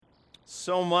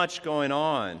So much going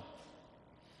on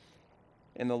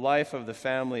in the life of the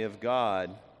family of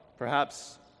God,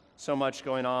 perhaps so much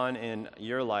going on in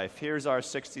your life. Here's our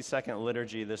 60-second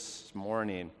liturgy this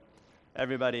morning.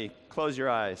 Everybody, close your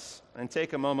eyes and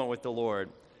take a moment with the Lord.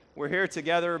 We're here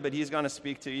together, but He's going to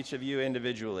speak to each of you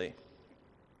individually.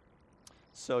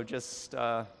 So just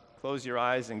close your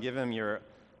eyes and give Him your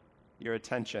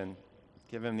attention.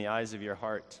 Give Him the eyes of your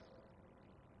heart.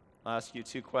 I'll ask you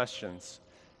two questions,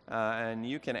 and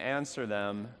you can answer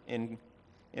them in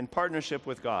partnership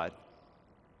with God.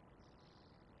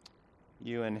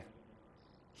 You and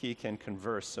He can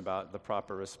converse about the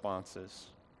proper responses.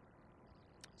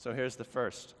 So here's the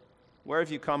first. Where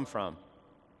have you come from?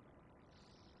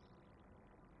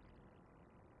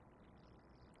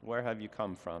 Where have you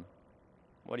come from?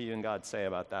 What do you and God say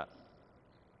about that?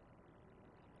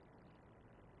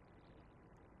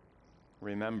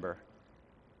 Remember.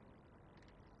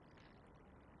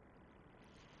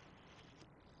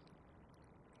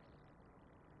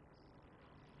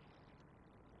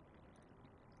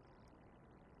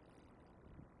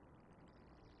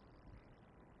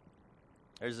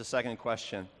 Here's the second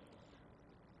question.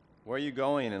 Where are you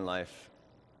going in life?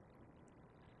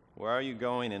 Where are you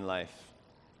going in life?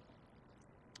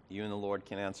 You and the Lord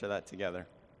can answer that together.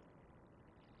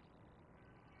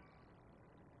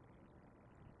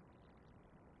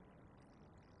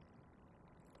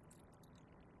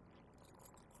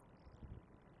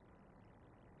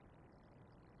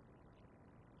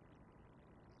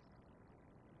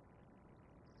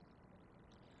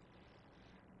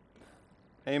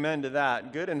 Amen to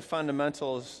that. Good and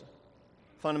fundamental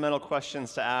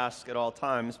questions to ask at all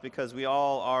times, because we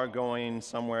all are going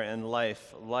somewhere in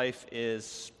life. Life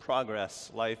is progress.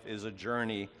 Life is a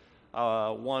journey.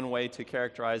 One way to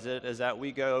characterize it is that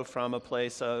we go from a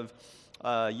place of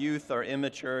youth or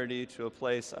immaturity to a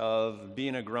place of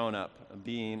being a grown-up,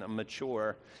 being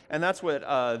mature. And that's what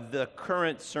the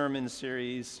current sermon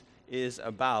series is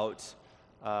about.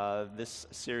 This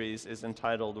series is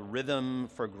entitled Rhythm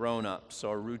for Grown-Ups,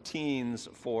 or Routines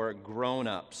for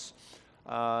Grown-Ups.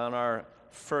 On our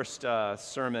first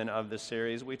sermon of the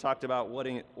series, we talked about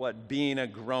what being a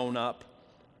grown-up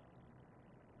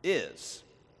is.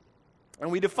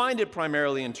 And we defined it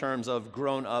primarily in terms of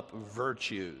grown-up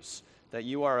virtues, that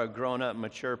you are a grown-up,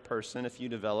 mature person if you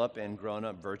develop in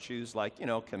grown-up virtues like,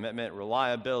 commitment,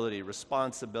 reliability,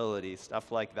 responsibility,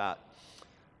 stuff like that.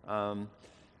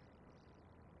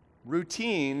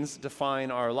 Routines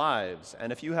define our lives,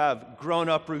 and if you have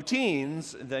grown-up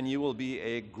routines, then you will be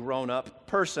a grown-up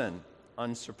person,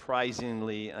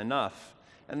 unsurprisingly enough.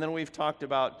 And then we've talked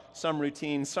about some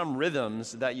routines, some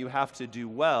rhythms that you have to do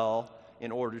well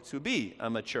in order to be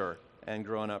a mature and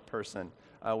grown-up person.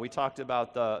 We talked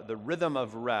about the rhythm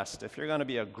of rest. If you're going to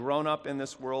be a grown-up in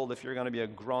this world, if you're going to be a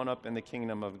grown-up in the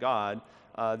kingdom of God,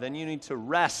 then you need to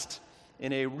rest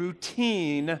in a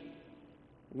routine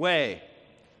way.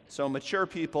 So mature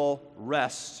people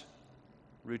rest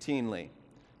routinely.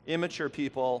 Immature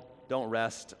people don't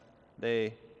rest.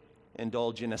 They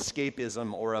indulge in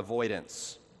escapism or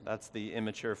avoidance. That's the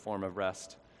immature form of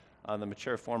rest. The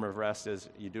mature form of rest is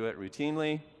you do it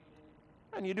routinely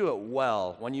and you do it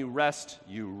well. When you rest,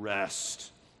 you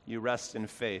rest. You rest in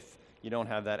faith. You don't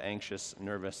have that anxious,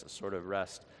 nervous sort of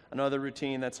rest. Another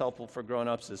routine that's helpful for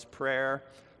grown-ups is prayer.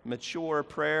 Mature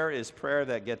prayer is prayer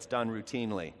that gets done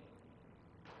routinely.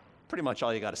 Pretty much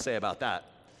all you got to say about that.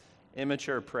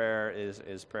 Immature prayer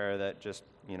is prayer that just,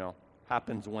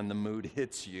 happens when the mood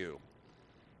hits you.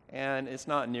 And it's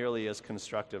not nearly as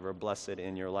constructive or blessed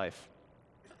in your life.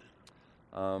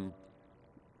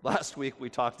 Last week we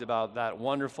talked about that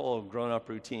wonderful grown-up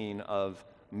routine of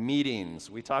meetings.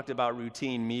 We talked about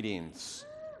routine meetings.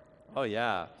 Oh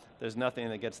yeah, there's nothing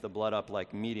that gets the blood up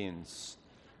like meetings.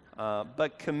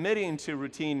 But committing to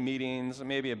routine meetings,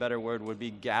 maybe a better word would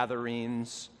be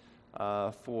gatherings,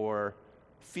 for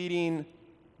feeding,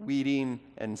 weeding,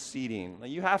 and seeding.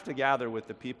 You have to gather with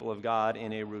the people of God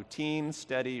in a routine,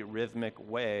 steady, rhythmic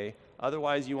way.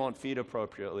 Otherwise, you won't feed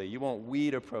appropriately. You won't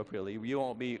weed appropriately. You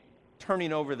won't be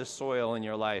turning over the soil in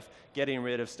your life, getting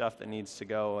rid of stuff that needs to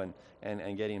go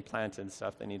and getting planted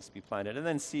stuff that needs to be planted. And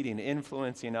then seeding,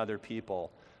 influencing other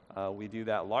people. We do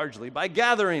that largely by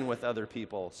gathering with other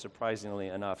people, surprisingly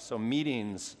enough. So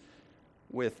meetings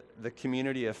with the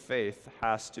community of faith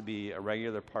has to be a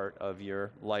regular part of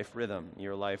your life rhythm,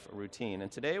 your life routine.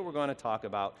 And today we're going to talk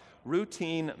about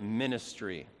routine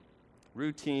ministry.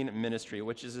 Routine ministry,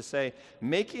 which is to say,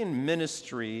 making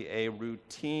ministry a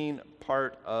routine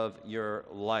part of your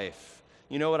life.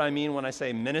 You know what I mean when I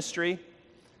say ministry?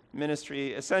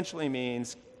 Ministry essentially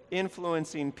means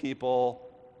influencing people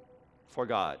for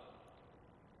God.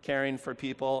 caring for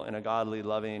people in a godly,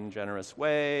 loving, generous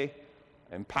way,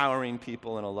 empowering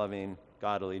people in a loving,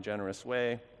 godly, generous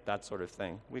way, that sort of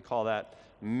thing. We call that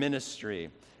ministry.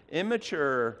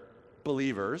 Immature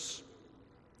believers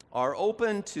are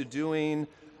open to doing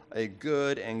a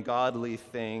good and godly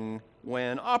thing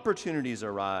when opportunities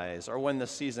arise or when the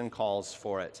season calls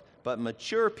for it. But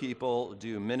mature people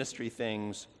do ministry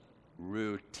things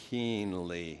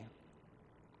routinely,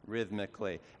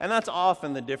 rhythmically. And that's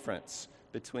often the difference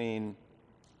between,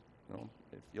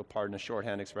 if you'll pardon a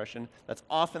shorthand expression, that's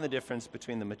often the difference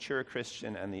between the mature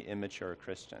Christian and the immature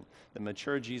Christian. The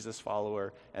mature Jesus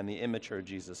follower and the immature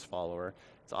Jesus follower.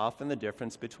 It's often the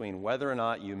difference between whether or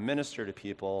not you minister to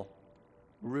people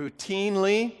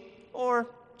routinely or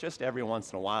just every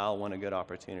once in a while when a good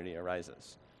opportunity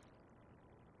arises.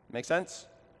 Make sense?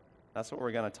 That's what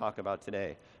we're going to talk about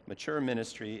today. Mature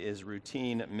ministry is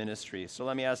routine ministry. So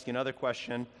let me ask you another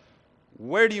question.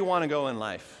 Where do you want to go in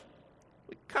life?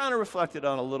 We kind of reflected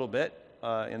on a little bit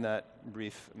in that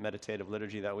brief meditative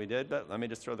liturgy that we did, but let me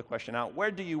just throw the question out.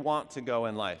 Where do you want to go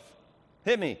in life?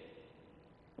 Hit me.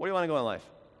 Where do you want to go in life?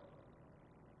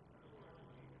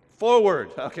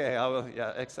 Forward. Okay,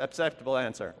 acceptable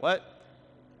answer. What?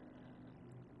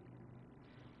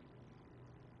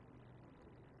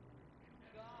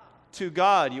 To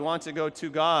God. You want to go to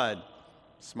God.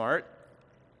 Smart.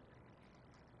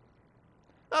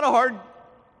 Not a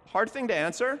hard thing to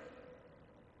answer.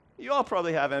 You all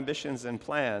probably have ambitions and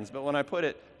plans, but when I put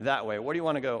it that way, where do you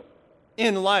want to go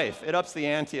in life? It ups the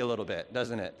ante a little bit,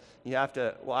 doesn't it? You have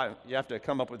to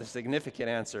come up with a significant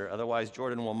answer, otherwise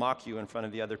Jordan will mock you in front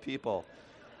of the other people.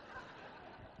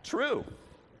 True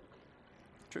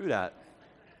that.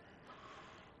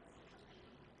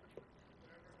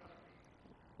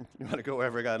 You want to go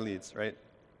wherever God leads, right?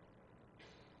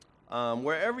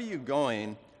 Wherever you're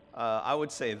going, I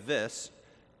would say this.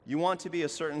 You want to be a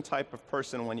certain type of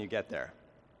person when you get there.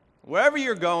 Wherever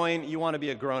you're going, you want to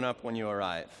be a grown-up when you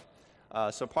arrive.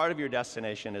 So part of your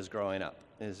destination is growing up,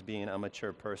 is being a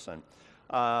mature person.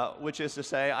 Which is to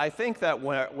say, I think that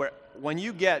when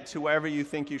you get to wherever you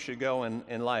think you should go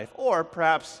in life, or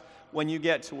perhaps when you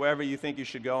get to wherever you think you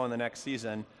should go in the next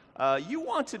season, you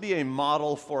want to be a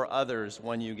model for others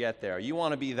when you get there. You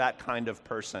want to be that kind of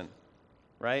person,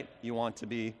 right? You want to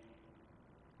be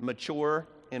mature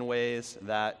in ways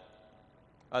that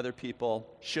other people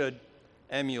should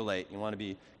emulate. You want to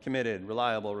be committed,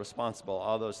 reliable, responsible,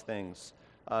 all those things.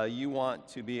 You want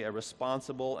to be a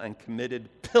responsible and committed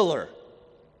pillar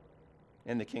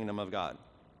in the kingdom of God.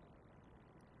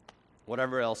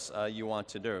 Whatever else you want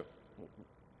to do.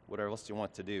 Whatever else you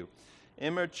want to do.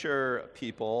 Immature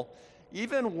people,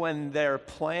 even when their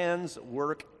plans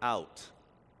work out,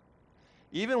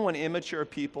 even when immature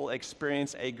people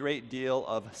experience a great deal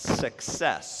of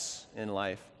success in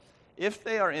life, if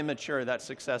they are immature, that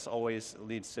success always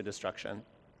leads to destruction.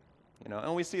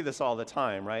 And we see this all the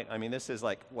time, right? I mean, this is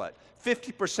like,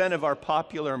 50% of our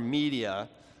popular media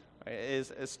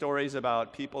is stories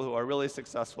about people who are really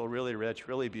successful, really rich,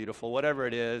 really beautiful, whatever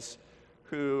it is,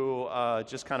 who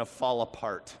just kind of fall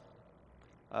apart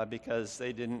because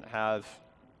they didn't have,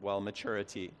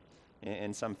 maturity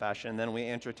in some fashion. Then we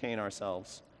entertain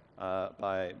ourselves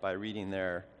by reading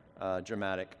their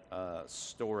dramatic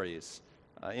stories.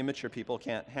 Immature people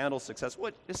can't handle success.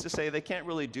 What is to say they can't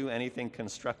really do anything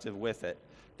constructive with it.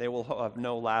 They will have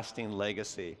no lasting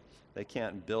legacy. They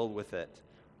can't build with it.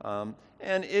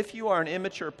 And if you are an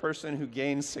immature person who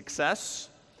gains success,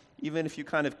 even if you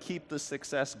kind of keep the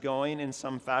success going in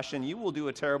some fashion, you will do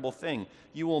a terrible thing.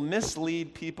 You will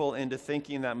mislead people into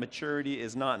thinking that maturity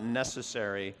is not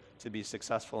necessary to be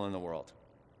successful in the world.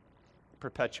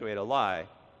 Perpetuate a lie.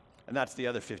 And that's the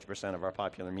other 50% of our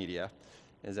popular media,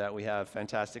 is that we have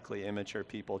fantastically immature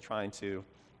people trying to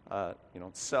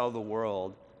sell the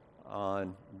world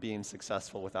on being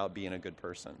successful without being a good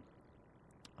person,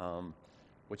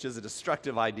 which is a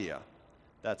destructive idea.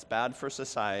 That's bad for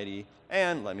society,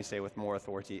 and let me say with more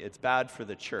authority, it's bad for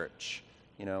the church.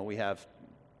 We have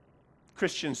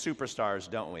Christian superstars,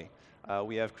 don't we?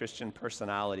 We have Christian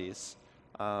personalities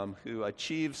who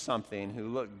achieve something, who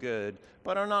look good,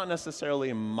 but are not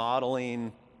necessarily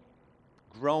modeling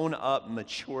grown-up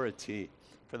maturity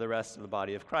for the rest of the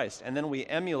body of Christ. And then we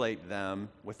emulate them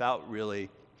without really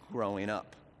growing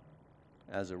up,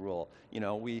 as a rule.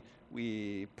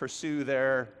 We pursue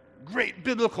their great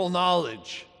biblical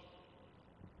knowledge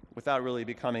without really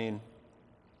becoming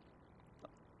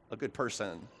a good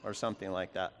person or something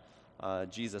like that.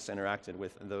 Jesus interacted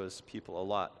with those people a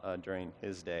lot during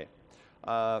his day.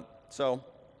 So,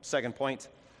 second point,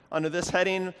 under this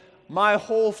heading, my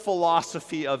whole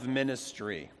philosophy of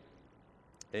ministry.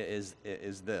 is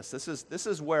this. This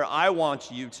is where I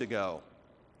want you to go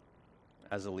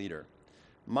as a leader.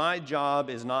 My job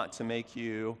is not to make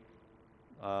you,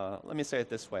 let me say it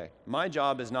this way. My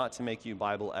job is not to make you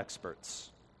Bible experts.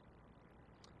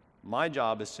 My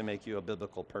job is to make you a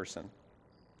biblical person,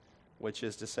 which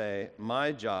is to say,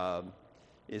 my job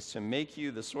is to make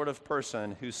you the sort of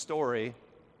person whose story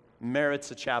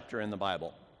merits a chapter in the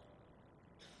Bible.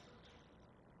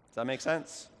 Does that make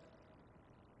sense?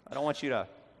 I don't want you to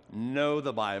know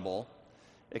the Bible,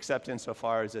 except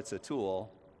insofar as it's a tool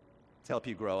to help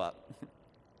you grow up,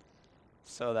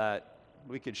 so that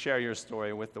we could share your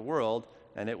story with the world,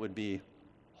 and it would be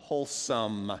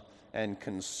wholesome and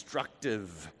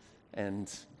constructive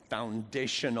and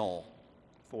foundational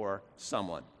for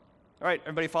someone. All right,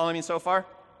 everybody following me so far?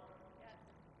 Yes.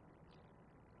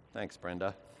 Thanks,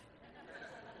 Brenda.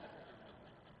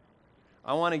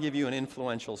 I want to give you an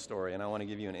influential story, and I want to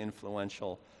give you an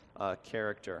influential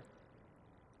character.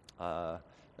 That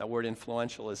word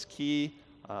influential is key.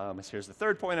 Here's the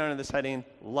third point under this heading: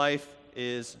 life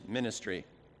is ministry.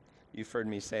 You've heard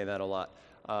me say that a lot.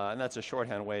 And that's a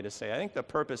shorthand way to say, I think the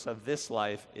purpose of this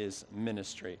life is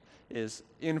ministry, is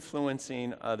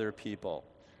influencing other people.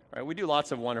 Right? We do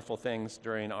lots of wonderful things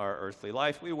during our earthly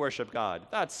life. We worship God.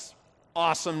 That's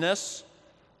awesomeness.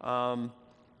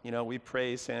 We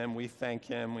praise Him, we thank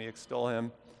Him, we extol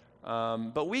Him.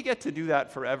 But we get to do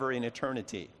that forever in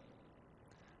eternity.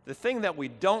 The thing that we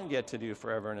don't get to do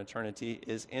forever in eternity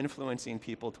is influencing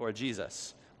people toward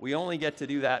Jesus. We only get to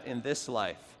do that in this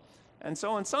life. And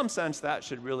so in some sense, that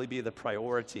should really be the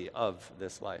priority of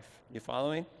this life. You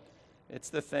following? It's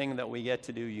the thing that we get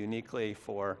to do uniquely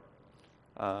for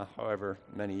however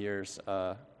many years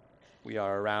we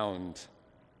are around.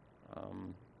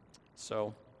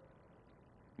 So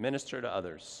minister to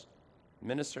others.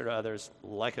 Minister to others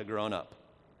like a grown-up.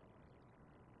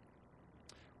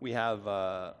 We have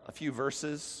a few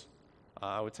verses.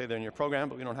 I would say they're in your program,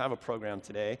 but we don't have a program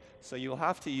today. So you'll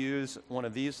have to use one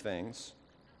of these things.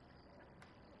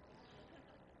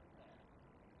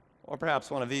 Or perhaps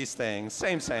one of these things.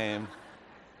 Same.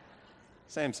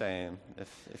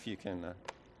 If you can,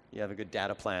 you have a good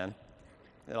data plan.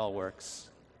 It all works.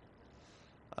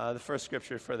 The first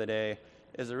scripture for the day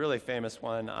is a really famous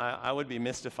one. I would be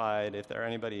mystified if there are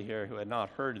anybody here who had not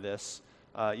heard this,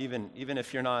 even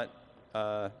if you're not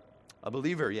a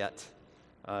believer yet.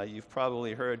 You've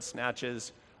probably heard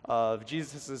snatches of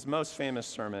Jesus' most famous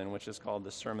sermon, which is called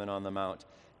the Sermon on the Mount.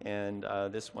 And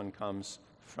this one comes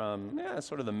from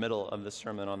sort of the middle of the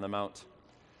Sermon on the Mount.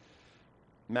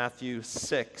 Matthew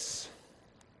 6,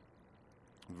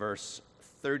 verse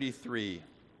 33.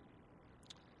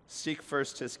 Seek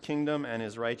first His kingdom and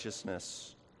His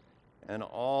righteousness, and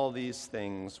all these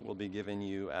things will be given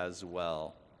you as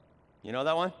well. You know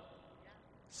that one?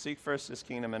 Seek first His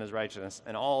kingdom and His righteousness,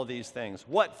 and all these things.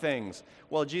 What things?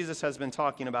 Well, Jesus has been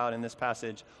talking about in this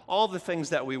passage all the things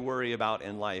that we worry about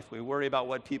in life. We worry about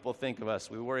what people think of us.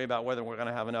 We worry about whether we're going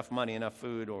to have enough money, enough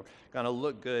food, or going to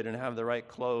look good and have the right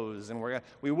clothes. And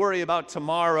we worry about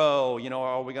tomorrow.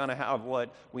 Are we going to have what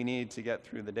we need to get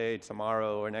through the day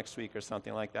tomorrow or next week or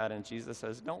something like that? And Jesus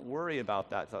says, don't worry about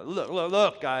that. So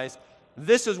look, guys,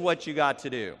 this is what you got to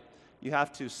do. You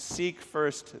have to seek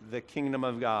first the kingdom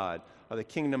of God, or the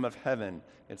kingdom of heaven,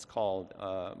 it's called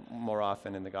more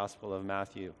often in the Gospel of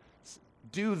Matthew.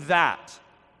 Do that,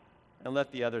 and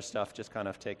let the other stuff just kind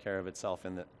of take care of itself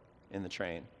in the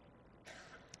train.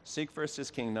 Seek first His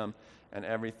kingdom, and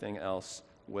everything else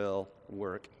will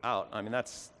work out. I mean,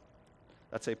 that's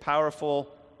a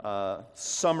powerful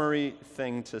summary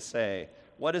thing to say.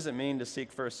 What does it mean to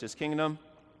seek first His kingdom?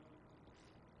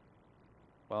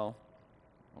 Well,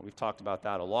 we've talked about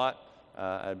that a lot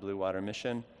at Blue Water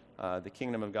Mission. The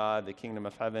kingdom of God, the kingdom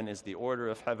of heaven is the order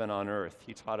of heaven on earth.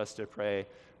 He taught us to pray,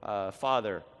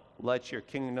 Father, let your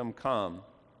kingdom come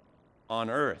on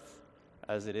earth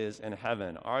as it is in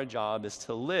heaven. Our job is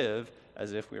to live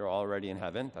as if we are already in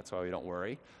heaven. That's why we don't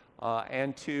worry.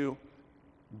 And to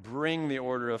bring the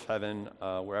order of heaven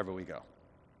wherever we go,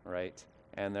 right?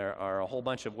 And there are a whole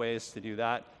bunch of ways to do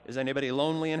that. Is anybody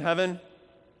lonely in heaven?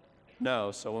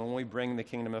 No. So when we bring the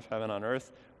kingdom of heaven on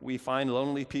earth, we find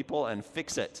lonely people and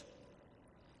fix it.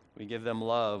 We give them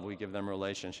love, we give them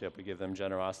relationship, we give them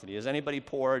generosity. Is anybody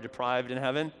poor or deprived in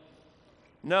heaven?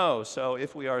 No. So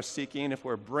if we are seeking, if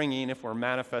we're bringing, if we're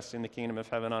manifesting the kingdom of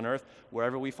heaven on earth,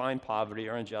 wherever we find poverty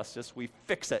or injustice, we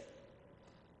fix it.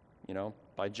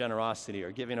 By generosity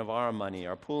or giving of our money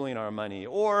or pooling our money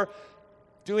or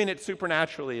doing it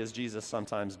supernaturally as Jesus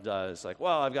sometimes does. Like,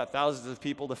 well, I've got thousands of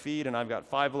people to feed and I've got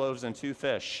 5 loaves and 2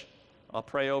 fish. I'll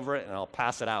pray over it and I'll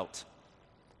pass it out.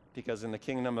 because in the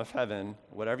kingdom of heaven,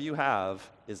 whatever you have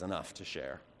is enough to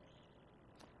share.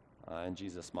 And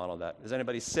Jesus modeled that. Is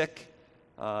anybody sick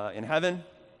in heaven?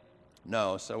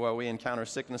 No. So where we encounter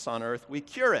sickness on earth, we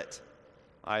cure it,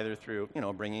 either through,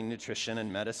 bringing nutrition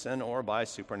and medicine or by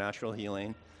supernatural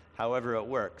healing. However it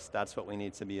works, that's what we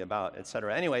need to be about,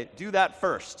 etc. Anyway, do that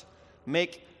first.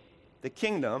 Make the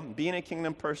kingdom, being a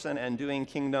kingdom person and doing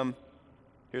kingdom,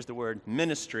 here's the word,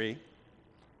 ministry,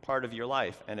 part of your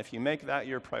life. And if you make that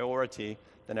your priority,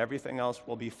 then everything else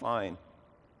will be fine.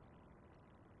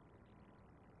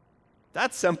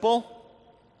 That's simple.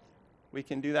 We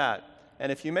can do that.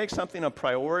 And if you make something a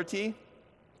priority,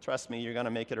 trust me, you're going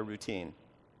to make it a routine.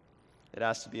 It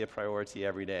has to be a priority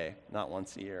every day, not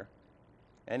once a year.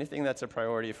 Anything that's a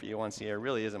priority for you once a year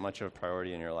really isn't much of a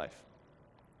priority in your life.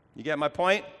 You get my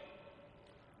point?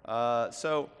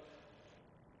 So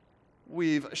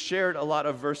we've shared a lot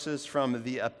of verses from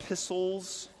the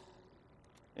epistles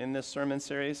in this sermon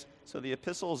series. So the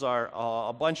epistles are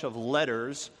a bunch of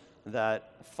letters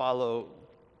that follow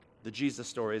the Jesus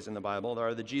stories in the Bible. There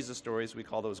are the Jesus stories, we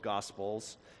call those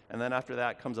Gospels. And then after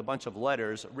that comes a bunch of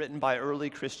letters written by early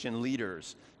Christian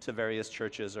leaders to various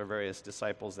churches or various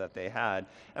disciples that they had.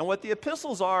 And what the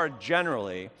epistles are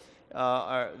generally,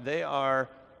 they are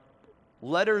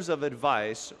letters of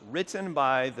advice written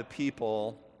by the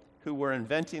people who were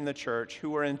inventing the church, who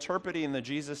were interpreting the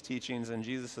Jesus teachings and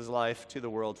Jesus' life to the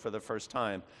world for the first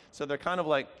time. So they're kind of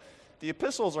like, the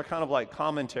epistles are kind of like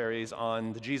commentaries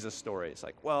on the Jesus stories.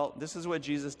 Like, well, this is what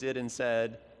Jesus did and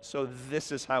said, so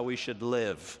this is how we should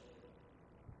live.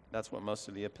 That's what most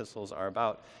of the epistles are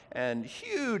about. And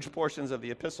huge portions of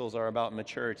the epistles are about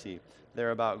maturity.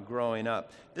 They're about growing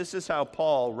up. This is how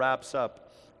Paul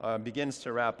begins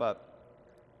to wrap up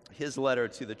his letter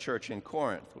to the church in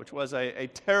Corinth, which was a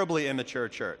terribly immature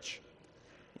church.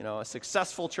 A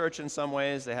successful church in some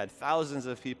ways. They had thousands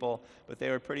of people, but they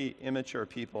were pretty immature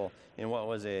people in what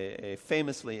was a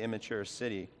famously immature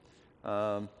city.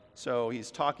 So he's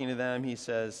talking to them. He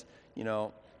says,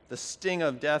 the sting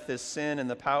of death is sin, and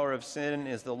the power of sin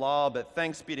is the law, but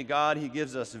thanks be to God, he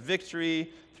gives us victory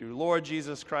through Lord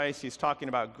Jesus Christ. He's talking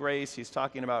about grace. He's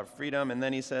talking about freedom. And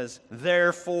then he says,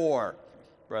 therefore,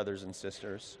 brothers and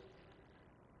sisters,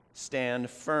 stand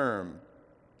firm.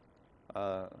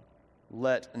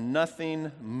 Let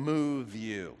nothing move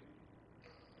you.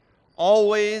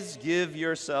 Always give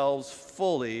yourselves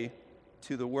fully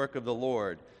to the work of the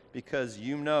Lord, because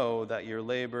you know that your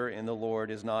labor in the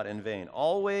Lord is not in vain.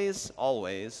 Always,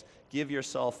 always give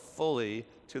yourself fully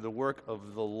to the work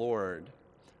of the Lord.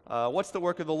 What's the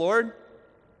work of the Lord?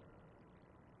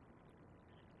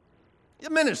 The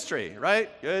ministry, right?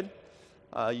 Good.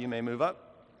 You may move up.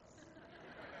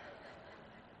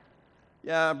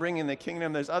 Yeah, bringing the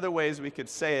kingdom. There's other ways we could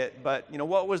say it, but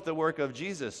what was the work of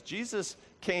Jesus? Jesus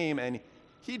came and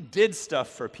he did stuff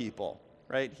for people,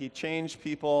 right? He changed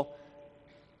people.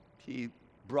 He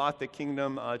brought the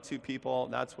kingdom to people.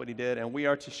 That's what he did, and we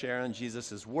are to share in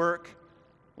Jesus' work,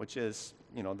 which is,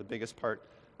 the biggest part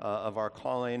of our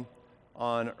calling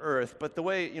on earth. But the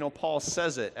way, Paul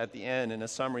says it at the end in a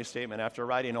summary statement after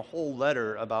writing a whole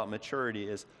letter about maturity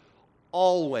is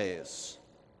always.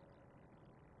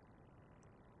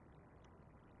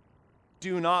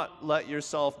 Do not let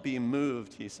yourself be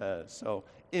moved, he says. So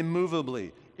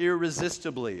immovably,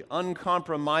 irresistibly,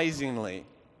 uncompromisingly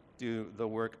do the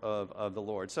work of the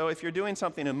Lord. So if you're doing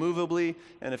something immovably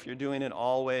and if you're doing it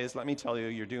always, let me tell you,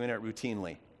 you're doing it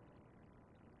routinely.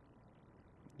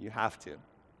 You have to.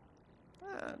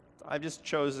 I've just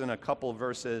chosen a couple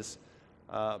verses,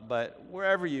 but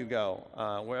wherever you go,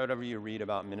 wherever you read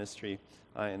about ministry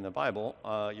in the Bible,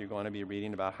 you're going to be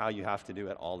reading about how you have to do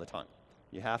it all the time.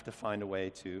 You have to find a way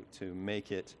to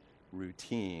make it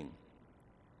routine.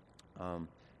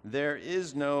 There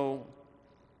is no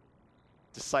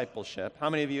discipleship. How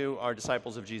many of you are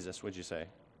disciples of Jesus, would you say?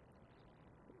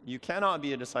 You cannot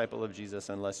be a disciple of Jesus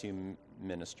unless you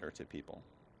minister to people.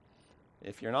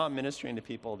 If you're not ministering to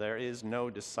people, there is no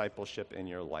discipleship in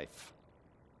your life.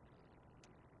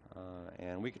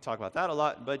 And we could talk about that a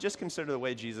lot, but just consider the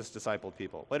way Jesus discipled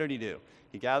people. What did he do?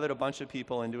 He gathered a bunch of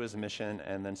people into his mission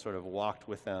and then sort of walked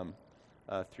with them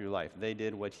through life. They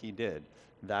did what he did.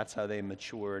 That's how they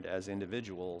matured as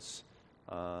individuals.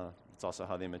 It's also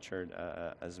how they matured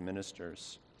as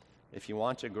ministers. If you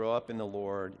want to grow up in the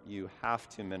Lord, you have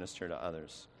to minister to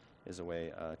others, is a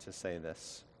way to say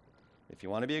this. If you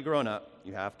want to be a grown-up,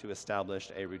 you have to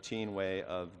establish a routine way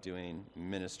of doing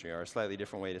ministry, or a slightly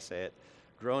different way to say it.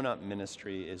 Grown-up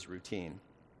ministry is routine.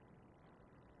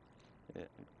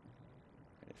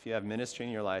 If you have ministry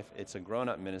in your life, it's a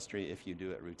grown-up ministry if you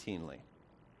do it routinely,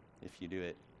 if you do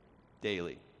it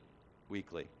daily,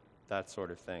 weekly, that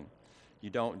sort of thing. You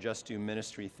don't just do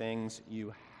ministry things,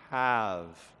 you have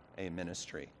a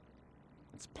ministry.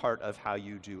 It's part of how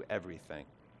you do everything.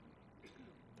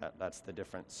 That's the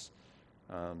difference.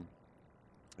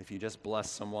 If you just bless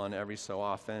someone every so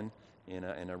often in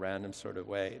a random sort of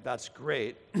way, that's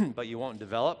great, but you won't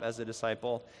develop as a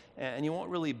disciple, and you won't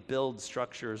really build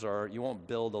structures, or you won't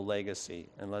build a legacy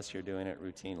unless you're doing it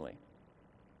routinely.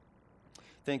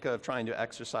 Think of trying to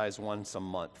exercise once a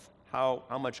month. How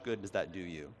much good does that do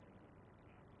you?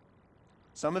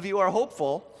 Some of you are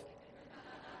hopeful,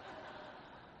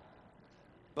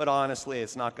 but honestly,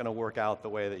 it's not going to work out the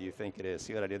way that you think it is.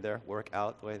 See what I did there? Work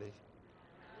out the way that...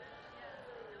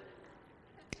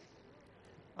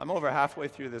 I'm over halfway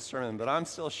through this sermon, but I'm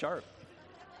still sharp.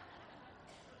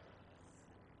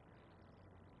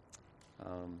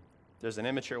 There's an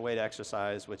immature way to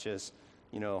exercise, which is,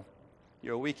 you're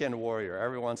a weekend warrior.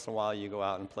 Every once in a while, you go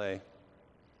out and play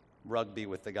rugby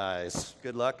with the guys.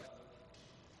 Good luck.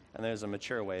 And there's a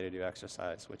mature way to do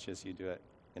exercise, which is you do it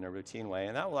in a routine way,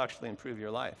 and that will actually improve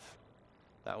your life.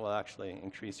 That will actually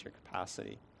increase your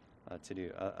capacity to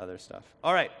do other stuff.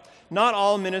 All right, not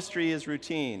all ministry is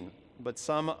routine, but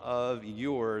some of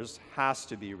yours has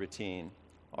to be routine,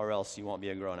 or else you won't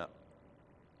be a grown-up.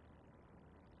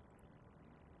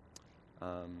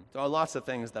 There are lots of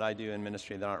things that I do in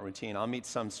ministry that aren't routine. I'll meet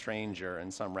some stranger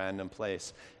in some random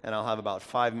place, and I'll have about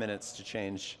 5 minutes to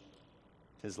change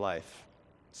his life.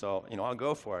 So, I'll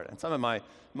go for it. And some of my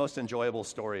most enjoyable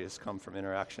stories come from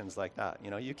interactions like that.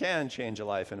 You can change a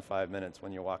life in 5 minutes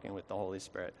when you're walking with the Holy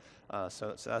Spirit.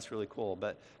 So that's really cool.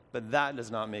 But that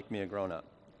does not make me a grown-up.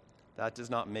 That does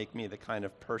not make me the kind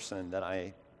of person that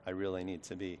I really need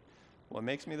to be. What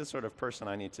makes me the sort of person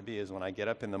I need to be is when I get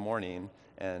up in the morning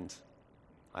and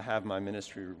I have my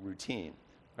ministry routine,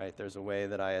 right? There's a way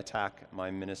that I attack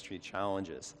my ministry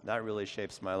challenges. That really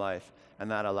shapes my life,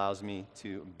 and that allows me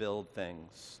to build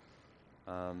things.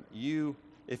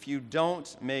 If you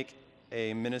don't make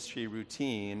a ministry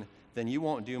routine, then you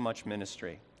won't do much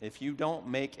ministry. If you don't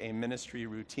make a ministry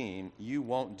routine, you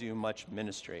won't do much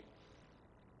ministry.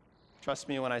 Trust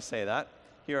me when I say that.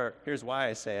 Here's why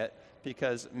I say it.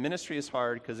 Because ministry is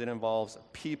hard because it involves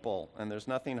people, and there's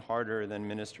nothing harder than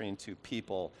ministering to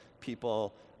people.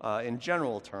 People, in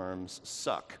general terms,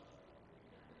 suck.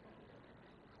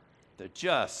 They're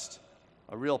just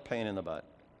a real pain in the butt.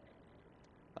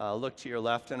 Look to your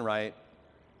left and right.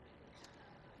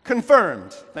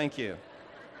 Confirmed. Thank you.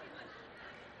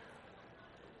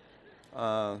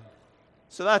 So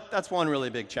that's one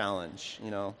really big challenge.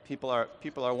 People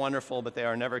are wonderful, but they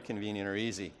are never convenient or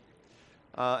easy.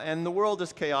 And the world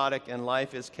is chaotic and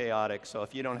life is chaotic, so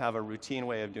if you don't have a routine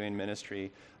way of doing ministry,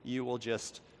 you will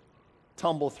just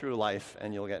tumble through life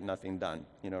and you'll get nothing done.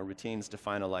 Routines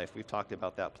define a life. We've talked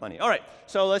about that plenty. All right,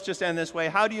 so let's just end this way.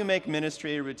 How do you make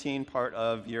ministry a routine part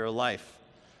of your life?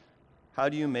 How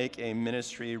do you make a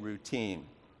ministry routine?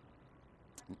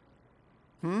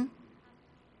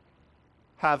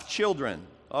 Have children.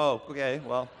 Oh, okay,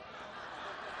 well...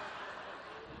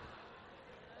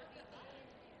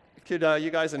 Could you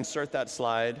guys insert that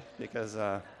slide, because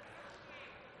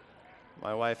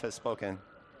my wife has spoken.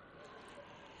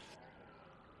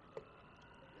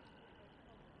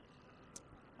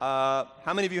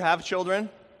 How many of you have children?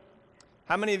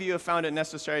 How many of you have found it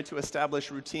necessary to establish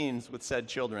routines with said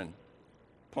children?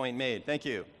 Point made. Thank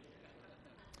you.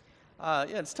 Yeah,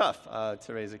 it's tough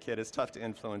to raise a kid. It's tough to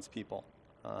influence people.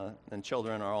 And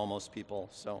children are almost people,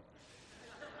 so...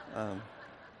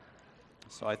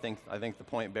 So I think the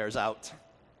point bears out.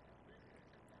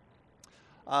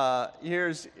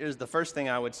 Here's the first thing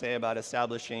I would say about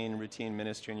establishing routine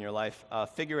ministry in your life.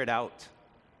 Figure it out.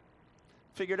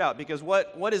 Figure it out, because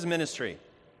what is ministry?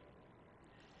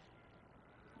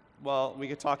 Well, we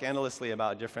could talk endlessly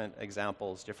about different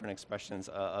examples, different expressions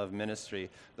of ministry.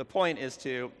 The point is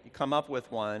to come up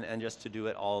with one and just to do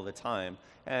it all the time.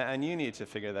 And you need to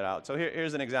figure that out. So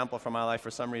here's an example from my life. For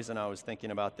some reason, I was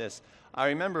thinking about this. I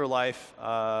remember life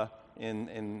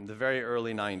in the very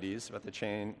early 90s, with the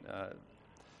change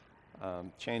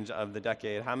of the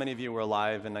decade. How many of you were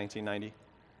alive in 1990?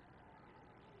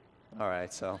 All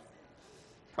right, so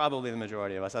probably the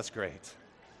majority of us. That's great.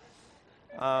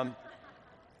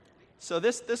 So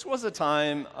this was a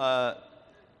time,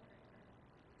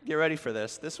 get ready for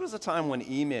this. This was a time when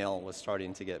email was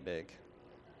starting to get big.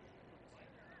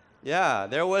 Yeah,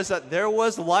 there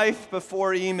was life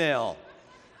before email.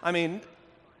 I mean,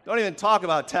 don't even talk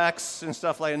about texts and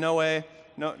stuff like that. No way.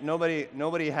 No,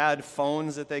 nobody had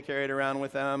phones that they carried around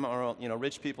with them, or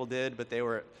rich people did, but they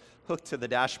were hooked to the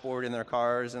dashboard in their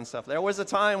cars and stuff. There was a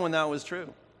time when that was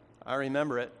true. I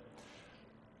remember it.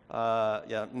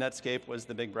 Yeah, Netscape was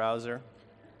the big browser.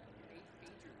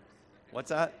 What's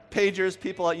that? Pagers.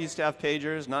 People used to have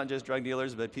pagers, not just drug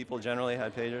dealers, but people generally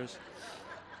had pagers.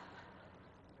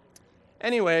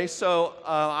 Anyway, so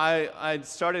I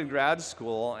started grad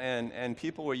school, and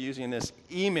people were using this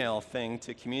email thing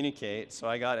to communicate, so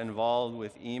I got involved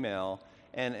with email.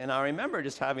 And I remember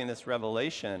just having this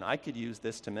revelation. I could use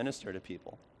this to minister to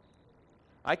people.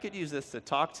 I could use this to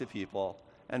talk to people.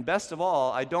 And best of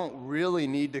all, I don't really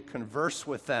need to converse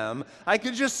with them. I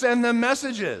could just send them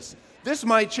messages. This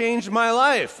might change my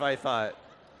life, I thought.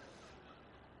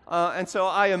 And so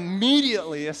I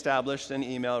immediately established an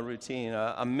email routine,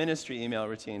 a ministry email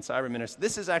routine, Cyber Ministry.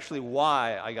 This is actually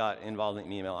why I got involved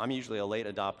in email. I'm usually a late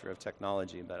adopter of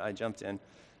technology, but I jumped in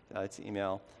to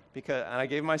email. And I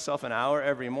gave myself an hour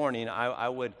every morning.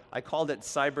 I called it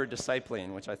cyber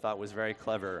discipling, which I thought was very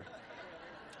clever.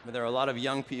 But there are a lot of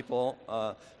young people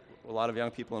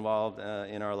involved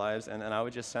in our lives, and I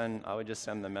would just send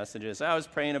them messages. I was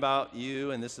praying about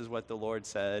you, and this is what the Lord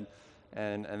said,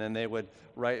 and then they would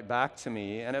write back to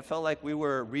me, and it felt like we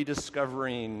were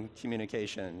rediscovering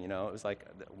communication. You know, it was like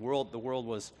the world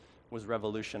was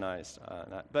revolutionized.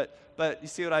 But you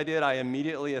see what I did? I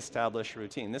immediately established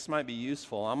routine. This might be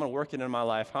useful. I'm going to work it in my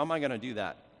life. How am I going to do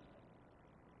that?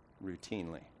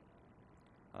 Routinely.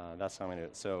 That's how I'm going to do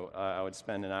it. So I would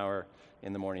spend an hour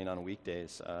in the morning on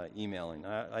weekdays emailing.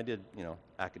 I did,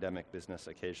 academic business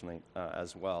occasionally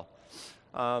as well.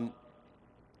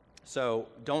 So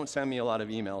don't send me a lot of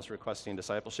emails requesting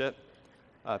discipleship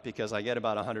because I get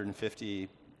about 150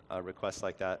 requests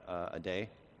like that a day,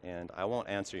 and I won't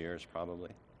answer yours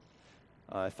probably.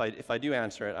 If I do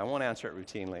answer it, I won't answer it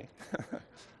routinely.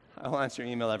 I will answer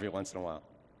email every once in a while.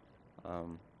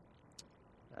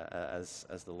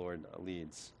 As the Lord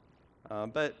leads.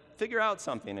 But figure out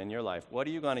something in your life. What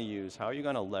are you going to use? How are you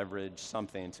going to leverage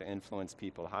something to influence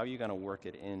people? How are you going to work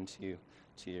it into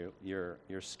your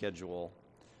schedule?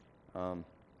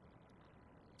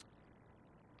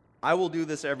 I will do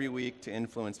this every week to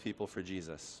influence people for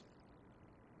Jesus.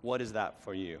 What is that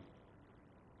for you?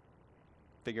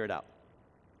 Figure it out.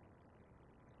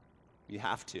 You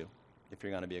have to if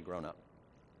you're going to be a grown-up.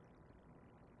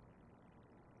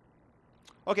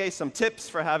 Okay, some tips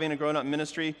for having a grown-up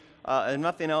ministry. If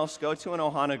nothing else, go to an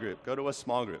Ohana group. Go to a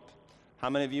small group. How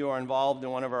many of you are involved in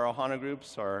one of our Ohana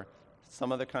groups or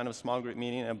some other kind of small group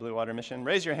meeting at Blue Water Mission?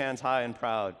 Raise your hands high and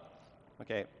proud.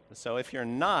 Okay, so if you're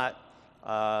not,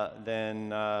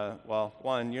 then,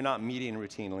 one, you're not meeting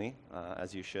routinely,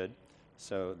 as you should.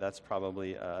 So that's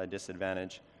probably a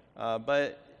disadvantage.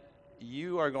 But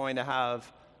you are going to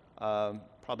have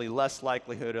probably less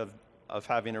likelihood of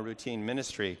having a routine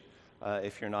ministry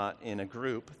if you're not in a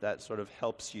group that sort of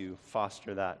helps you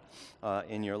foster that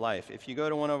in your life. If you go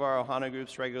to one of our Ohana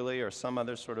groups regularly or some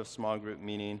other sort of small group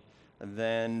meeting,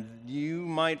 then you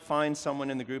might find someone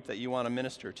in the group that you want to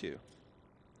minister to.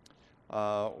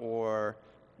 Or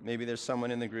maybe there's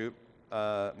someone in the group,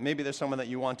 maybe there's someone that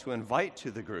you want to invite to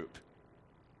the group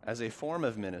as a form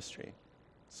of ministry.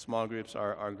 Small groups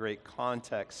are great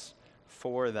contexts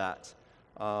for that.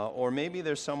 Or maybe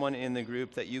there's someone in the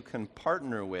group that you can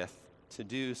partner with to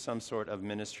do some sort of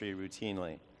ministry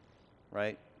routinely,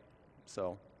 right?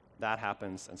 So that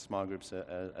happens in small groups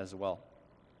as well.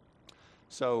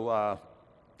 So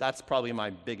that's probably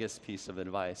my biggest piece of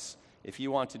advice. If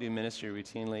you want to do ministry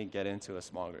routinely, get into a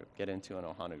small group, get into an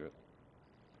Ohana group.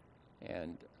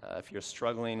 And if you're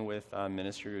struggling with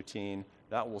ministry routine,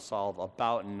 that will solve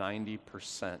about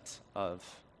 90% of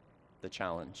the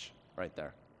challenge right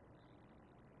there.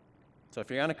 So if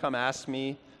you're going to come ask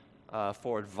me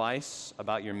for advice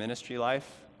about your ministry life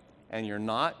and you're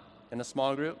not in a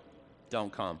small group,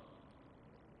 don't come.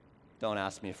 Don't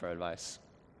ask me for advice.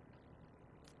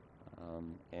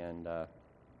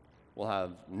 We'll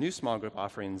have new small group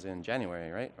offerings in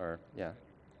January, right?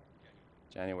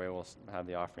 January we'll have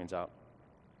the offerings out.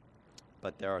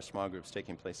 But there are small groups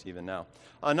taking place even now.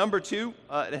 Number two,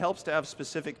 it helps to have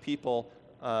specific people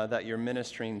that you're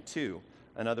ministering to.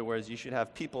 In other words, you should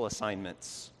have people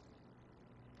assignments.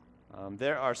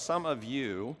 There are some of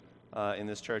you in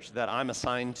this church that I'm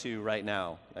assigned to right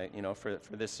now. For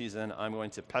this season, I'm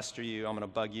going to pester you, I'm going to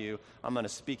bug you, I'm going to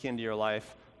speak into your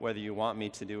life whether you want me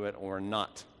to do it or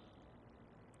not.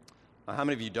 How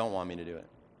many of you don't want me to do it?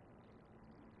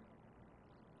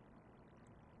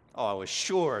 Oh, I was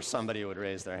sure somebody would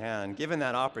raise their hand. Given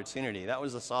that opportunity, that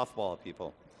was a softball,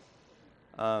 people.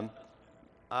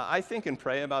 I think and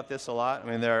pray about this a lot.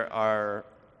 I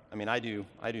do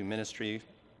ministry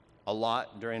a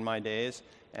lot during my days,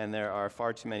 and there are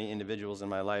far too many individuals in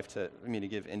my life for me to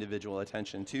give individual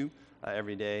attention to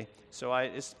every day. So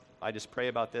I just pray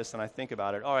about this and I think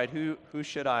about it. All right, who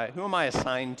am I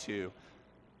assigned to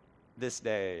this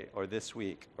day or this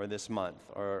week or this month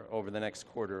or over the next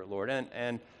quarter, Lord?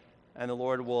 And the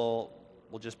Lord will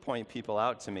just point people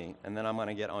out to me, and then I'm going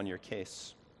to get on your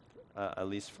case, at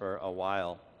least for a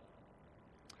while.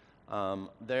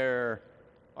 There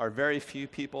are very few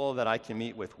people that I can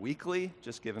meet with weekly,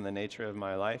 just given the nature of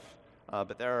my life.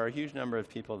 But there are a huge number of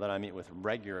people that I meet with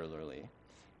regularly,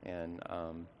 and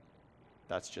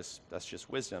that's just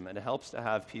wisdom. And it helps to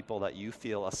have people that you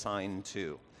feel assigned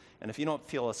to. And if you don't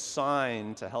feel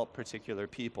assigned to help particular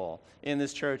people in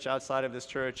this church, outside of this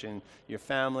church, in your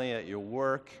family, at your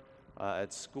work,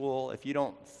 at school, if you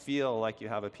don't feel like you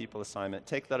have a people assignment,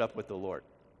 take that up with the Lord.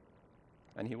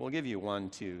 And He will give you 1,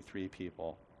 2, 3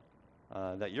 people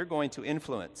that you're going to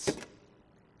influence.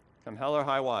 Come hell or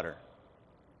high water.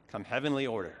 Come heavenly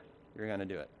order, you're going to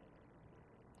do it.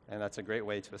 And that's a great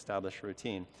way to establish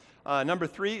routine. Number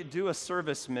 3, do a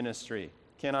service ministry.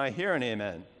 Can I hear an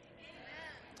amen? Amen.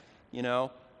 You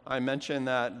know, I mentioned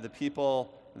that the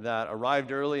people that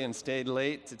arrived early and stayed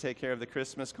late to take care of the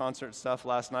Christmas concert stuff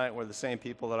last night were the same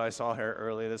people that I saw here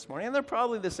early this morning. And they're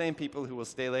probably the same people who will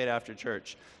stay late after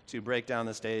church to break down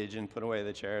the stage and put away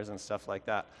the chairs and stuff like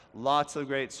that. Lots of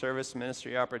great service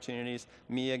ministry opportunities.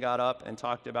 Mia got up and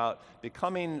talked about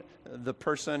becoming the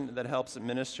person that helps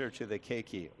minister to the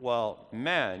keiki. Well,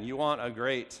 man, you want a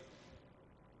great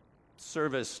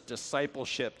service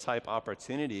discipleship type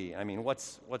opportunity. I mean,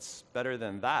 what's better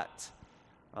than that?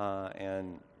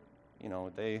 And, you know,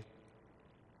 they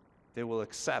will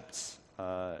accept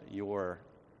your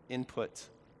input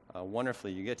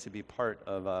wonderfully. You get to be part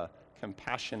of a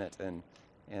compassionate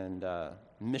and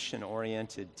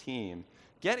mission-oriented team.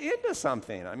 Get into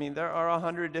something. I mean, there are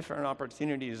 100 different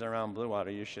opportunities around Blue Water.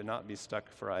 You should not be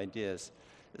stuck for ideas.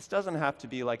 This doesn't have to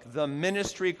be like the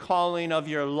ministry calling of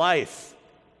your life.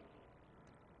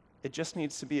 It just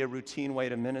needs to be a routine way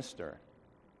to minister.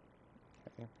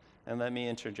 And let me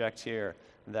interject here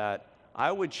that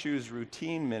I would choose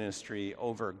routine ministry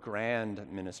over grand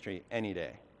ministry any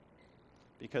day.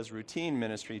 Because routine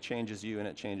ministry changes you and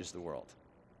it changes the world.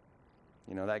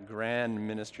 You know, that grand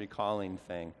ministry calling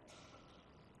thing.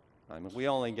 I mean, we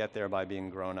only get there by being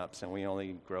grown-ups, and we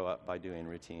only grow up by doing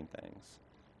routine things.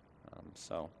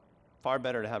 So far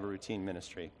better to have a routine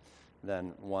ministry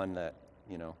than one that,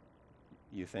 you know,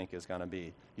 you think is going to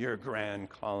be your grand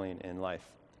calling in life.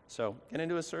 So get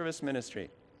into a service ministry.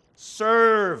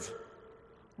 Serve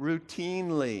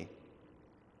routinely.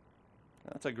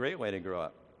 That's a great way to grow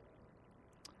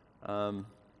up.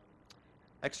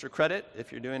 Extra credit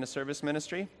if you're doing a service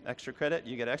ministry. Extra credit.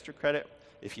 You get extra credit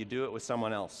if you do it with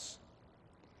someone else.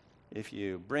 If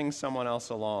you bring someone else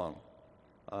along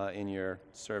in your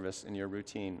service, in your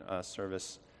routine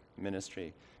service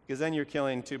ministry. Because then you're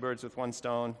killing 2 birds with 1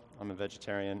 stone. I'm a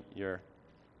vegetarian. You're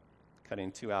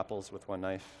cutting 2 apples with 1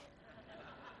 knife.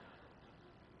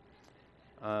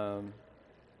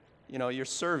 You know, you're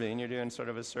serving, you're doing sort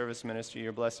of a service ministry,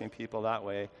 you're blessing people that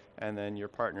way, and then you're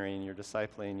partnering, you're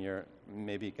discipling, you're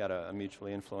maybe got a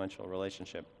mutually influential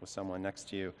relationship with someone next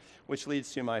to you, which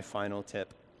leads to my final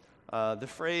tip. The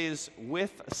phrase,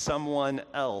 with someone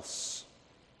else,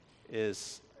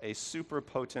 is a super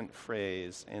potent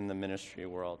phrase in the ministry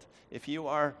world. If you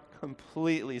are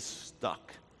completely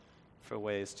stuck for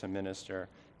ways to minister,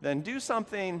 then do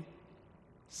something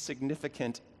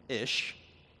significant-ish.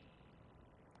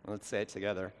 Let's say it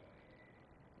together.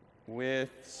 With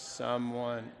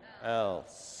someone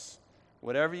else.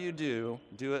 Whatever you do,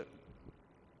 do it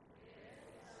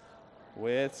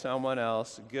with someone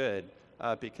else. Good.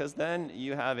 Because then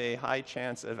you have a high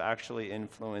chance of actually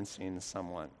influencing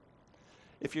someone.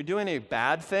 If you're doing a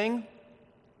bad thing,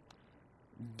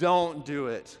 don't do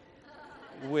it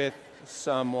with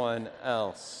someone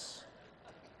else.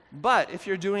 But if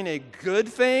you're doing a good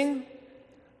thing,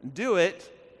 do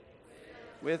it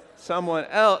with someone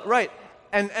else. Right.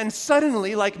 And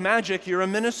suddenly, like magic, you're a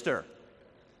minister.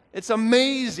 It's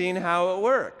amazing how it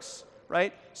works,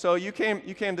 right? So you came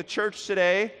to church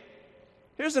today.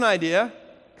 Here's an idea.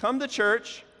 Come to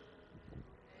church.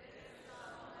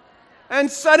 And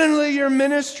suddenly you're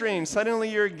ministering. Suddenly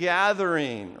you're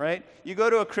gathering, right? You go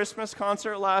to a Christmas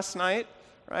concert last night,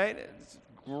 right? It's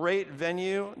a great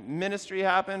venue. Ministry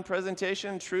happened,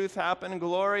 presentation, truth happened,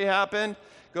 glory happened.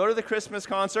 Go to the Christmas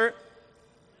concert.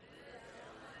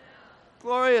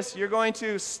 Glorious. You're going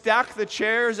to stack the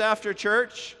chairs after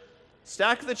church.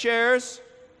 Stack the chairs.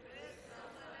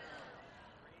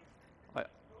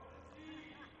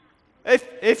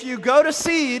 If you go to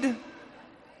seed.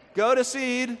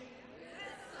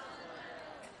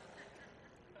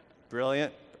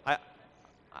 Brilliant.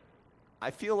 I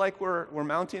feel like we're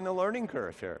mounting a learning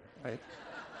curve here, right?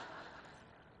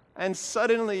 And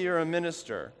suddenly you're a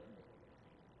minister.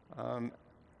 And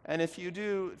if you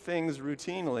do things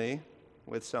routinely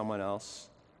with someone else,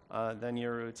 then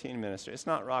you're a routine minister. It's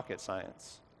not rocket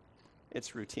science.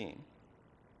 It's routine.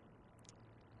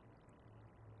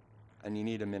 And you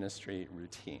need a ministry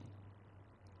routine.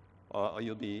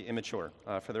 You'll be immature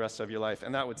for the rest of your life,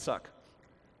 and that would suck.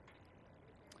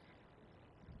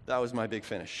 That was my big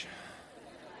finish.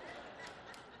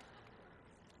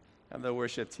 Have the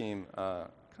worship team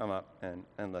come up,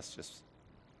 and let's just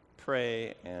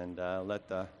pray and let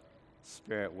the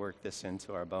Spirit work this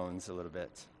into our bones a little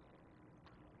bit.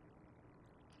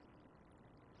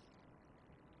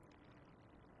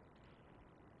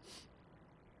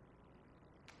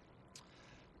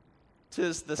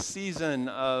 "'Tis the season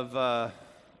of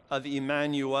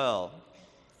Emmanuel,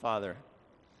 Father.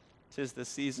 'Tis the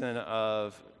season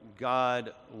of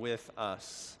God with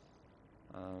us.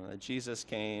 Jesus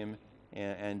came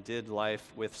and did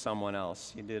life with someone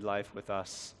else. He did life with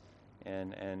us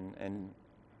and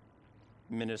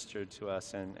ministered to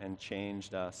us and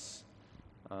changed us.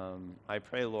 I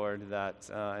pray, Lord, that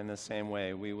in the same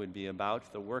way we would be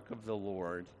about the work of the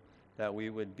Lord, that we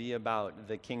would be about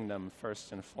the kingdom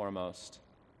first and foremost.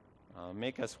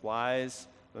 Make us wise,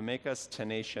 but make us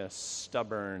tenacious,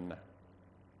 stubborn,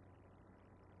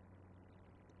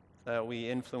 that we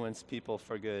influence people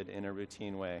for good in a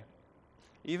routine way.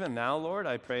 Even now, Lord,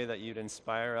 I pray that you'd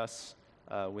inspire us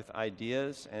with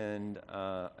ideas and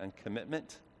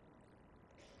commitment.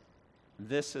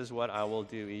 This is what I will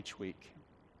do each week.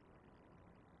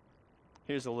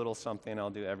 Here's a little something I'll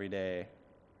do every day.